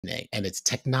and it's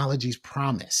Technology's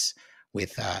Promise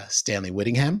with Stanley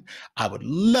Whittingham. I would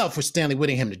love for Stanley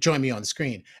Whittingham to join me on the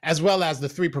screen, as well as the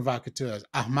three provocateurs,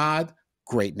 Ahmad,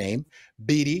 great name,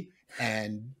 Beatie,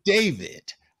 and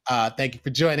David. Thank you for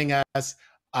joining us.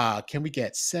 Can we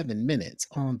get 7 minutes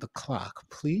on the clock,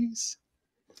 please?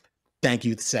 Thank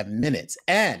you, 7 minutes.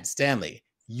 And Stanley,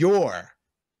 your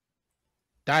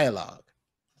dialogue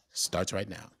starts right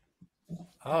now.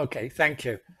 Okay, thank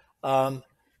you.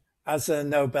 As the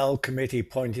Nobel Committee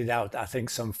pointed out, I think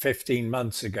some 15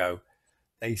 months ago,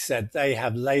 they said they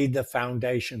have laid the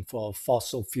foundation for a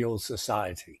fossil fuel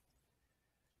society.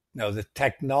 Now, the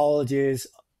technologies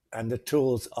and the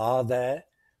tools are there.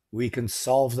 We can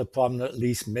solve the problem, at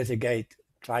least mitigate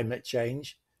climate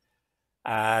change.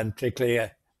 And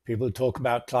particularly, people talk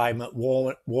about climate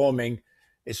warming.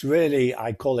 It's really,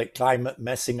 I call it climate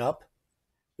messing up.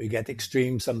 We get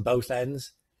extremes on both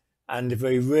ends. And if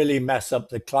we really mess up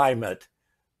the climate,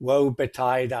 woe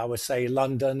betide, I would say,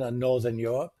 London and Northern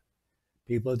Europe.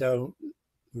 People don't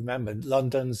remember,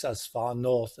 London's as far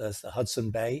north as the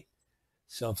Hudson Bay.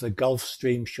 So if the Gulf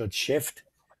Stream should shift,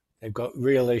 they've got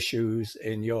real issues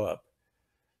in Europe.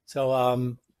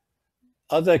 So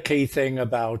other key thing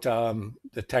about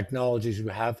the technologies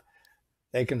we have,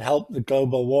 they can help the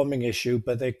global warming issue,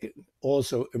 but they can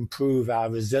also improve our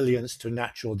resilience to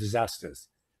natural disasters.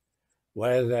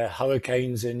 Whether they're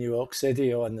hurricanes in New York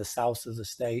City or in the south of the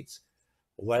States,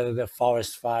 or whether they're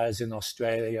forest fires in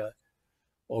Australia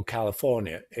or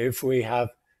California. If we have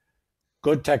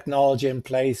good technology in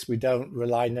place, we don't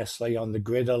rely necessarily on the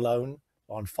grid alone,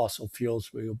 on fossil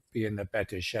fuels, we'll be in a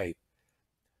better shape.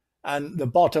 And the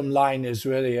bottom line is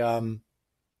really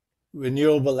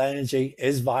renewable energy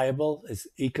is viable, it's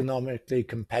economically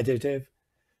competitive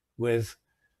with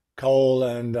coal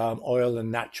and oil and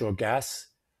natural gas.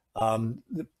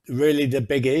 Really the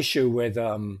big issue with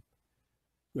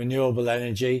renewable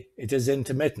energy, it is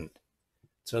intermittent.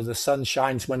 So the sun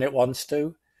shines when it wants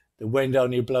to. The wind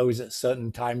only blows at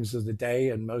certain times of the day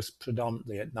and most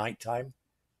predominantly at nighttime.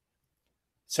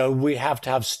 So we have to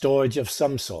have storage of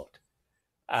some sort.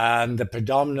 And the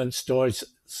predominant storage,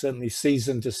 certainly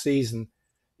season to season,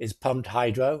 is pumped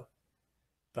hydro.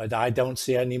 But I don't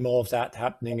see any more of that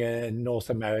happening in North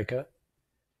America.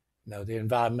 No, the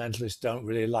environmentalists don't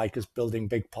really like us building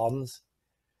big ponds.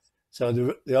 So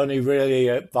the only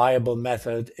really viable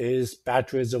method is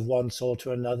batteries of one sort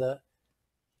or another.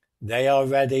 They are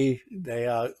ready. They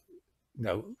are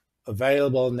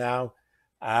available now.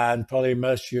 And probably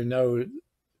most of you know,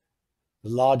 the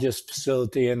largest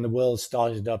facility in the world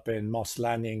started up in Moss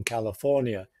Landing,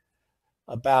 California,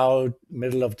 about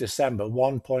middle of December,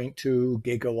 1.2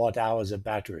 gigawatt hours of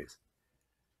batteries.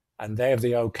 And they have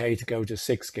the okay to go to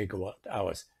 6 gigawatt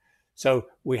hours. So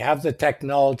we have the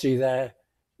technology there.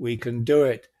 We can do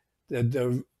it.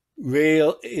 The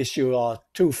real issue are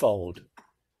twofold.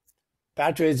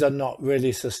 Batteries are not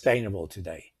really sustainable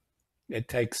today. It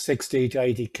takes 60 to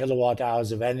 80 kilowatt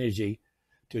hours of energy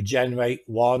to generate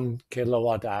 1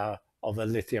 kilowatt hour of a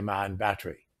lithium-ion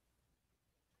battery.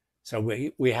 So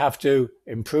we have to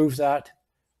improve that.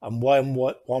 And one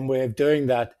way of doing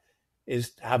that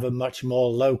is to have a much more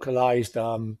localized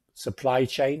supply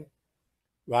chain.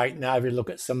 Right now, if you look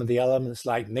at some of the elements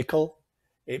like nickel,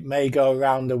 it may go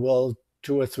around the world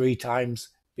 2 or 3 times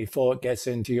before it gets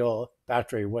into your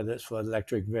battery, whether it's for an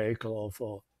electric vehicle or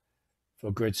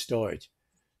for grid storage.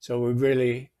 So we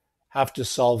really have to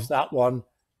solve that one.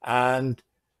 And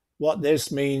what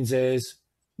this means is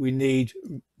we need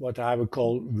what I would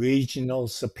call regional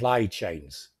supply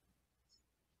chains.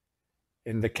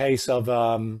 In the case of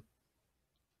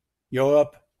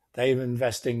Europe, they're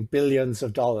investing billions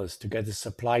of dollars to get a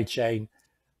supply chain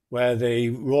where the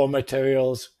raw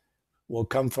materials will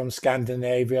come from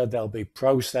Scandinavia. They'll be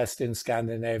processed in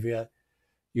Scandinavia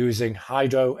using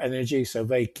hydro energy, so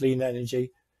very clean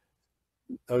energy.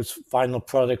 Those final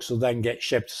products will then get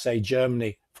shipped to, say,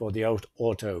 Germany for the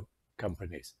auto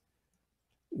companies.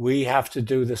 We have to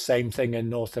do the same thing in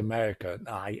North America.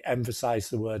 I emphasize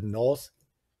the word North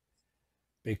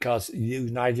because the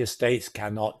United States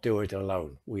cannot do it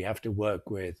alone. We have to work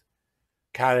with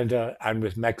Canada and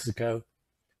with Mexico.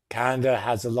 Canada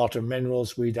has a lot of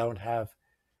minerals we don't have.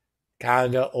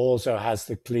 Canada also has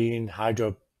the clean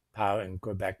hydropower in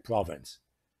Quebec province.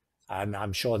 And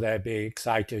I'm sure they'd be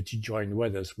excited to join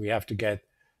with us. We have to get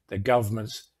the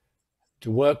governments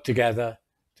to work together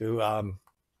to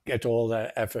get all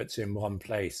their efforts in one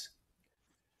place.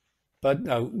 But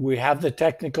no, we have the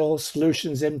technical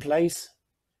solutions in place,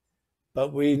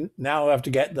 but we now have to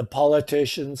get the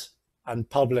politicians and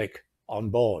public on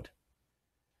board.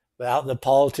 Without the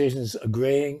politicians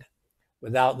agreeing,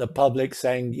 without the public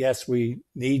saying, yes, we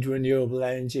need renewable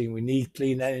energy, we need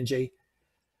clean energy,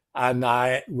 and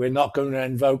we're not going to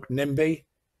invoke NIMBY,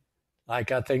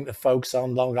 like I think the folks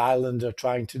on Long Island are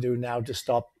trying to do now to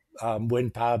stop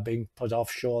wind power being put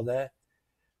offshore there.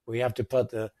 We have to put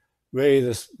the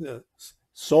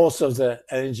source of the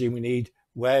energy we need,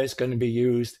 where it's going to be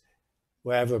used,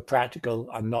 wherever practical,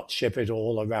 and not ship it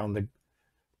all around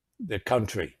the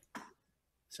country.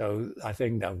 So I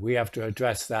think that we have to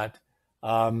address that.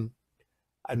 And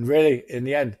really, in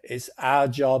the end, it's our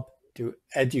job to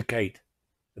educate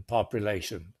the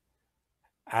population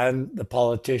and the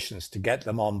politicians to get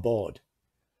them on board.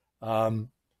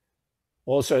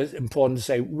 Also, it's important to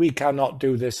say we cannot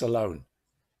do this alone.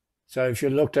 So if you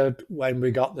looked at when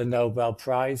we got the Nobel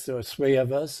Prize, there were 3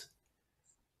 of us.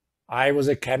 I was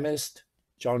a chemist,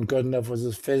 John Goodenough was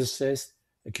a physicist,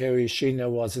 Akira Yoshino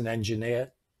was an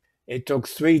engineer. It took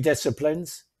 3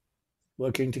 disciplines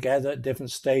working together at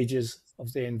different stages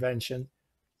of the invention.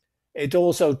 It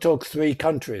also took 3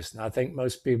 countries, and I think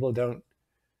most people don't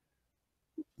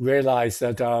realize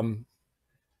that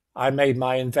I made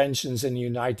my inventions in the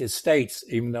United States,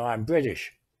 even though I'm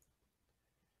British.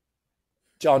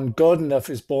 John Goodenough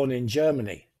is born in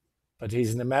Germany, but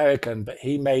he's an American, but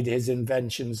he made his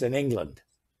inventions in England.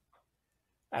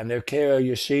 And Akira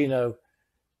Yoshino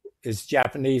is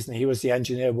Japanese, and he was the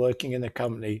engineer working in the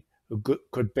company who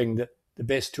could bring the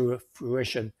bits to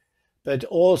fruition. But it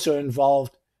also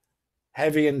involved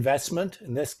heavy investment.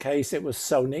 In this case, it was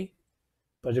Sony.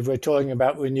 But if we're talking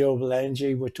about renewable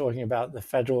energy, we're talking about the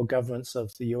federal governments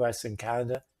of the US and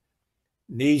Canada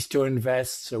needs to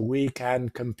invest so we can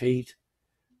compete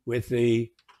with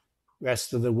the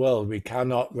rest of the world. We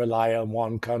cannot rely on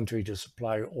one country to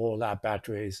supply all our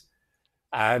batteries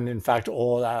and, in fact,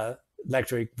 all our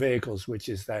electric vehicles, which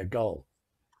is their goal.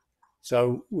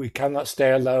 So we cannot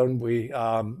stay alone. We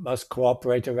must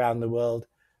cooperate around the world,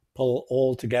 pull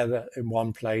all together in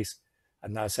one place,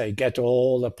 and I say get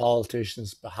all the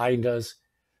politicians behind us,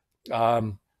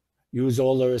 use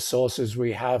all the resources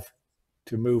we have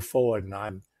to move forward. And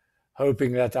I'm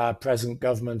hoping that our present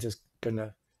government is going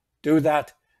to do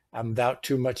that, and without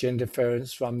too much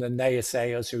interference from the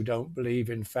naysayers who don't believe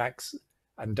in facts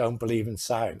and don't believe in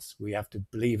science. We have to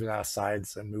believe in our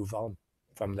science and move on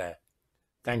from there.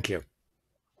 Thank you.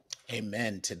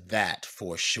 Amen to that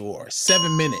for sure.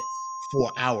 7 minutes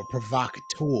for our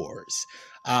provocateurs.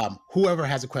 Whoever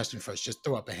has a question first, just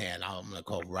throw up a hand. I'm going to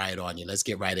go right on you. Let's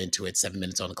get right into it. 7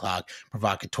 minutes on the clock.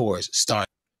 Provocateurs start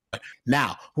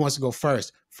now. Who wants to go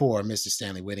first for Mr.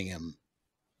 Stanley Whittingham?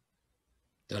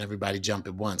 Don't everybody jump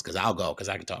at once, because I'll go, because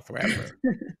I can talk forever.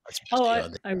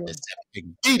 I will.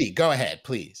 Beatie, go ahead,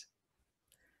 please.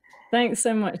 Thanks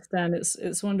so much, Stan.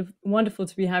 It's wonderful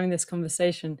to be having this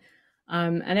conversation.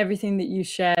 And everything that you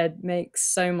shared makes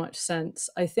so much sense.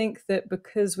 I think that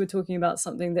because we're talking about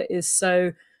something that is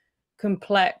so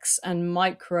complex and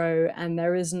micro, and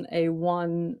there isn't a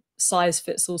one size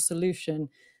fits all solution,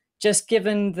 just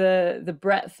given the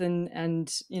breadth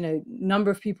and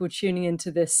number of people tuning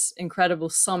into this incredible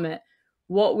summit,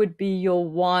 what would be your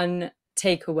one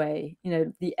takeaway,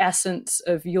 the essence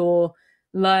of your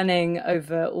learning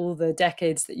over all the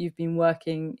decades that you've been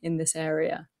working in this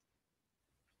area?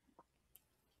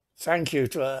 Thank you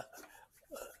to a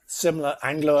similar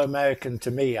Anglo-American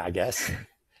to me, I guess.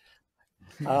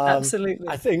 Absolutely.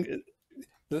 I think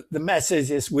the message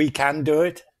is we can do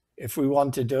it if we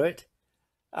want to do it.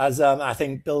 As I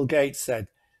think Bill Gates said,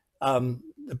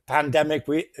 the pandemic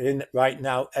we're in right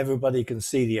now, everybody can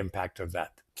see the impact of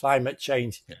that. Climate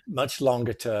change, much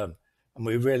longer term, and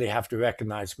we really have to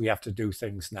recognize we have to do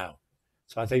things now.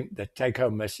 So I think the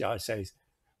take-home message I say is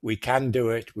we can do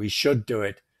it, we should do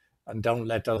it, and don't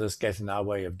let others get in our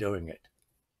way of doing it.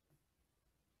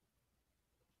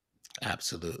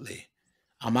 Absolutely.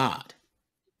 Ahmad.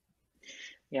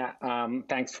 Yeah,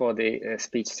 thanks for the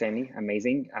speech, Stanley.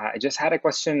 Amazing. I just had a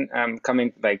question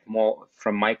coming more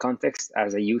from my context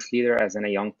as a youth leader, as a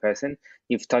young person.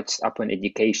 You've touched upon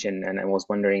education, and I was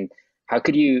wondering, how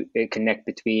could you connect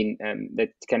between the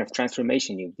kind of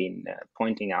transformation you've been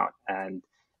pointing out and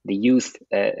the youth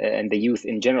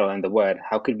in general and the word?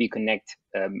 How could we connect,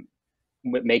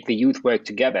 make the youth work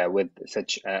together with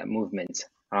such movements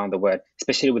around the world,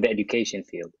 especially with the education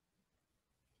field?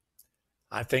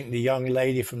 I think the young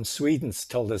lady from Sweden's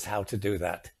told us how to do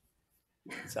that.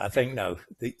 So I think, no,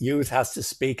 the youth has to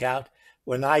speak out.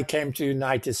 When I came to the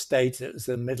United States, it was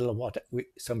the middle of what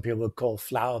some people would call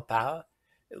flower power.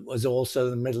 It was also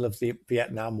the middle of the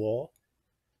Vietnam War.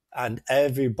 And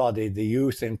everybody, the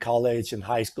youth in college and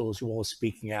high schools, were all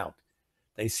speaking out.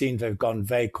 They seem to have gone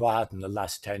very quiet in the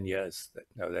last 10 years.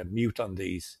 They're mute on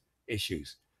these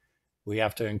issues. We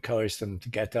have to encourage them to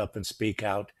get up and speak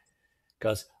out,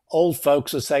 because old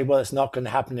folks will say, well, it's not going to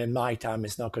happen in my time,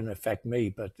 it's not going to affect me.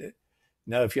 But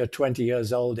no, if you're 20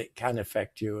 years old, it can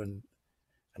affect you, and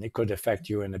it could affect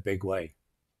you in a big way.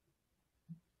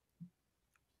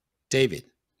 David.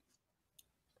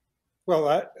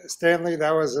 Well, Stanley,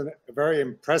 that was a very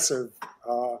impressive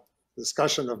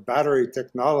discussion of battery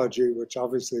technology, which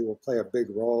obviously will play a big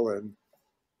role in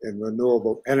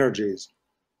renewable energies.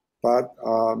 But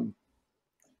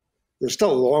there's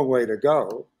still a long way to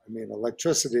go. I mean, the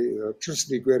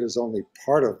electricity grid is only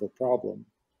part of the problem.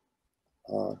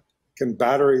 Can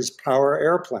batteries power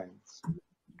airplanes?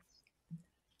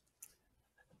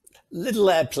 Little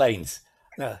airplanes.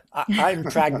 No, I'm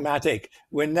pragmatic.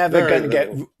 We're never going to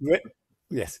get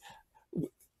yes.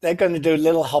 They're going to do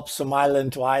little hops from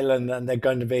island to island, and they're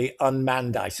going to be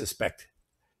unmanned, I suspect.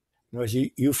 Whereas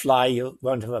you fly, you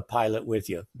won't have a pilot with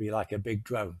you. It'll be like a big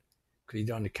drone, because you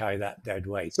don't want to carry that dead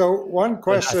weight. So one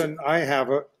question I have,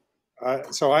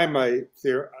 so I'm a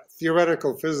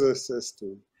theoretical physicist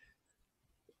who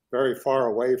very far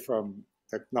away from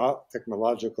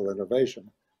technological innovation,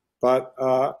 but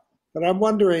I'm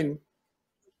wondering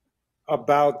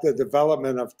about the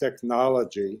development of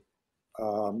technology,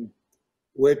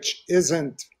 which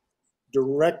isn't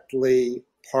directly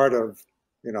part of,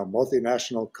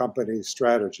 multinational company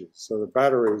strategies. So the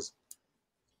batteries,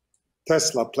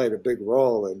 Tesla played a big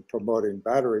role in promoting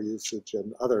battery usage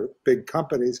and other big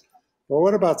companies. But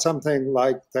what about something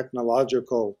like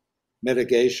technological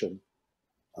mitigation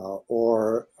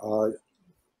or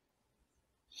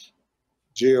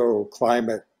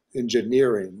geoclimate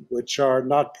engineering, which are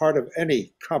not part of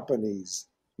any company's,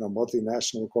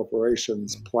 multinational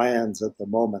corporations' plans at the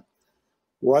moment?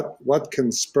 What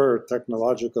can spur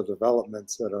technological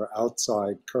developments that are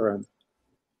outside current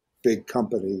big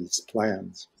companies'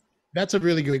 plans? That's a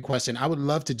really good question. I would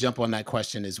love to jump on that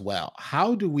question as well.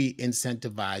 How do we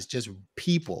incentivize just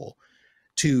people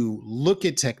to look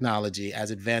at technology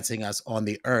as advancing us on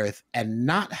the earth and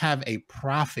not have a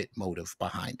profit motive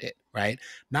behind it, right?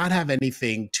 Not have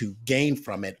anything to gain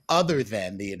from it other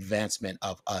than the advancement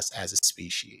of us as a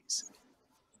species?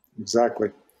 Exactly.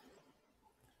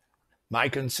 My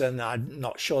concern, I'm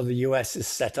not sure the US is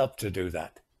set up to do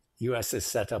that. US is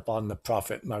set up on the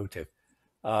profit motive.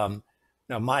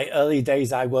 Now, my early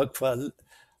days, I worked for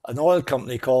an oil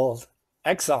company called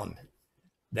Exxon.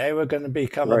 They were going to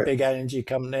become a big energy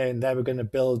company, and they were going to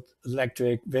build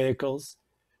electric vehicles.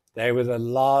 They were the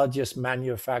largest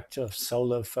manufacturer of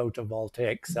solar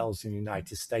photovoltaic cells in the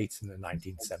United States in the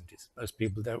 1970s. Most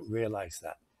people don't realize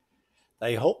that.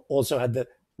 They also had the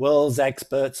world's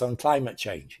experts on climate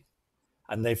change,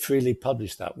 and they freely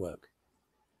published that work.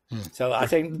 So I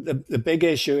think the big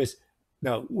issue is,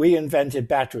 we invented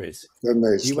batteries.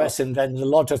 The US invented a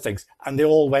lot of things, and they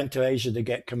all went to Asia to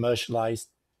get commercialized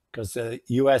because the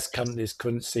US companies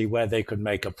couldn't see where they could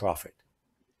make a profit.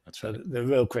 So the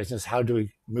real question is, how do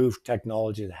we move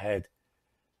technology ahead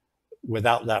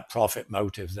without that profit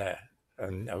motive there?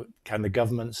 And can the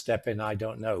government step in? I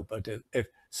don't know. But if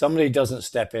somebody doesn't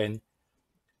step in,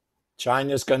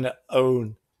 China's going to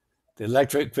own the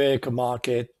electric vehicle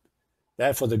market,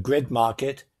 therefore the grid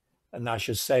market. And I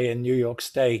should say in New York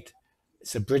State,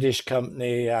 it's a British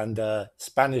company and a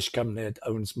Spanish company that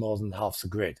owns more than half the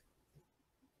grid.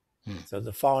 So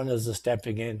the foreigners are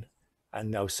stepping in,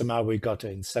 and somehow we've got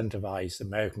to incentivize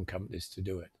American companies to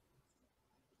do it.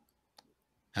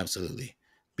 Absolutely.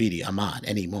 Beatie, Ahmad,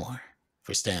 any more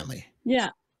for Stanley?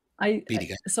 Yeah, I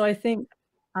think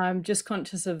I'm just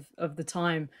conscious of the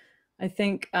time. I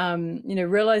think,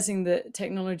 realizing that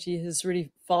technology has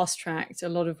really fast-tracked a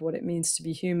lot of what it means to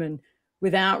be human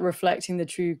without reflecting the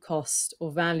true cost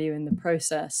or value in the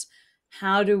process.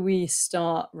 How do we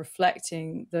start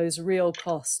reflecting those real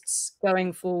costs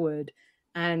going forward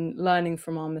and learning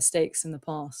from our mistakes in the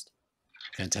past?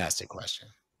 Fantastic question.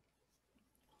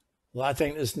 Well, I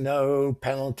think there's no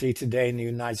penalty today in the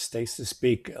United States to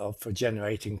speak of for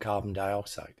generating carbon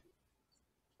dioxide.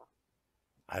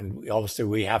 And obviously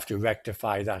we have to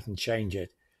rectify that and change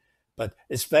it. But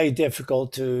it's very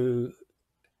difficult to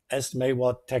estimate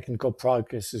what technical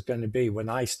progress is going to be. When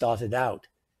I started out,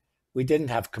 we didn't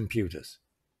have computers.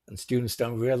 And students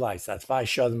don't realize that. If I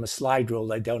show them a slide rule,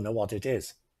 they don't know what it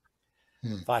is.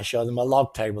 If I show them a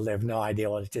log table, they have no idea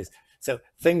what it is. So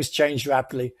things change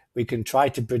rapidly. We can try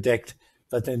to predict,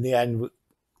 but in the end,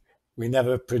 we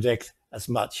never predict as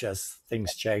much as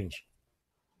things change.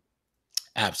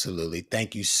 Absolutely.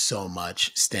 Thank you so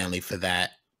much, Stanley, for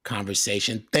that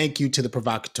conversation. Thank you to the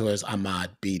provocateurs, Ahmad,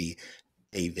 Beatie,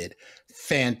 David.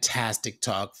 Fantastic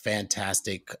talk,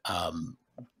 fantastic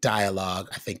dialogue.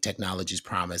 I think technology's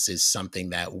promise is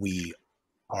something that we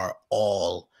are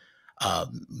all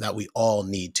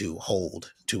need to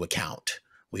hold to account.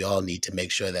 We all need to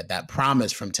make sure that that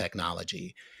promise from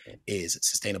technology is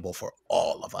sustainable for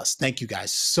all of us. Thank you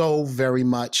guys so very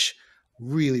much.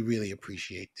 Really, really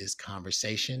appreciate this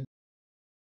conversation.